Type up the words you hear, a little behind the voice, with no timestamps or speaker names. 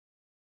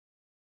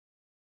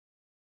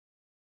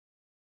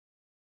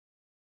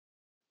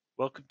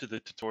Welcome to the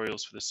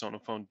tutorials for the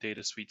SONAPHONE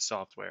DataSuite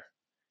software.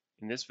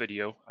 In this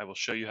video, I will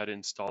show you how to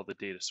install the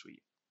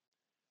DataSuite.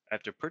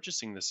 After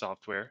purchasing the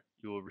software,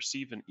 you will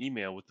receive an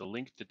email with the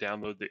link to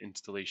download the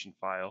installation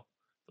file,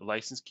 the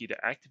license key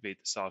to activate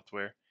the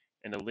software,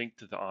 and a link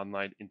to the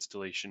online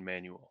installation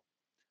manual.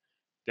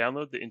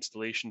 Download the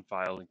installation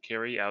file and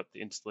carry out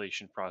the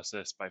installation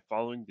process by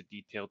following the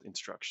detailed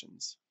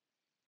instructions.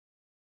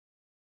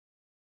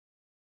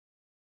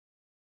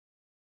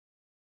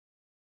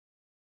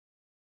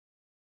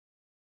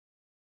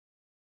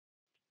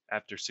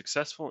 After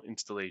successful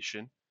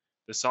installation,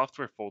 the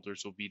software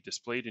folders will be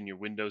displayed in your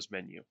Windows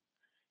menu.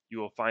 You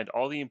will find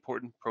all the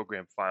important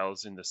program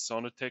files in the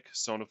Sonatech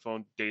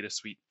SONAPHONE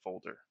DataSuite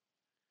folder.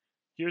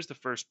 Here's the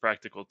first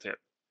practical tip.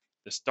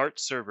 The Start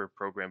Server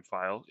program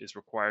file is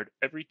required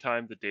every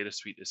time the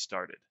DataSuite is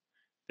started.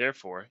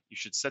 Therefore, you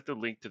should set the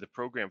link to the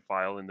program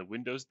file in the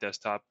Windows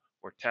desktop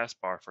or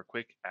taskbar for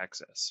quick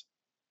access.